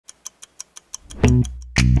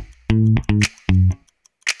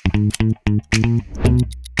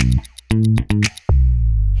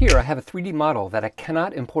have a 3D model that I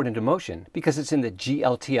cannot import into Motion because it's in the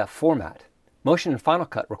GLTF format. Motion and Final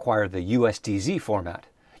Cut require the USDZ format.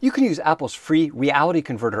 You can use Apple's free Reality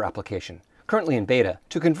Converter application, currently in beta,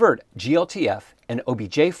 to convert GLTF and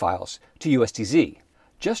OBJ files to USDZ.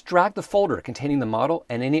 Just drag the folder containing the model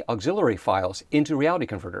and any auxiliary files into Reality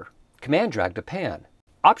Converter. Command drag to pan.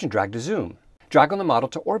 Option drag to zoom. Drag on the model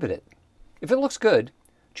to orbit it. If it looks good,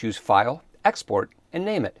 choose File, Export, and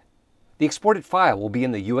name it. The exported file will be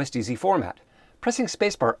in the USDZ format. Pressing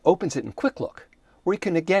spacebar opens it in Quick Look, where you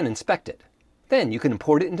can again inspect it. Then you can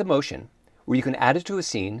import it into Motion, where you can add it to a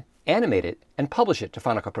scene, animate it, and publish it to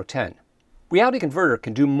Final Cut Pro X. Reality Converter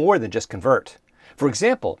can do more than just convert. For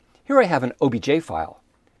example, here I have an OBJ file.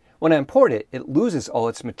 When I import it, it loses all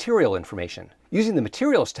its material information. Using the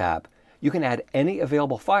Materials tab, you can add any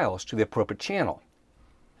available files to the appropriate channel.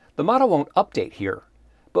 The model won't update here,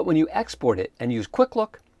 but when you export it and use Quick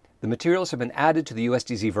Look, the materials have been added to the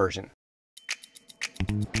USDZ version.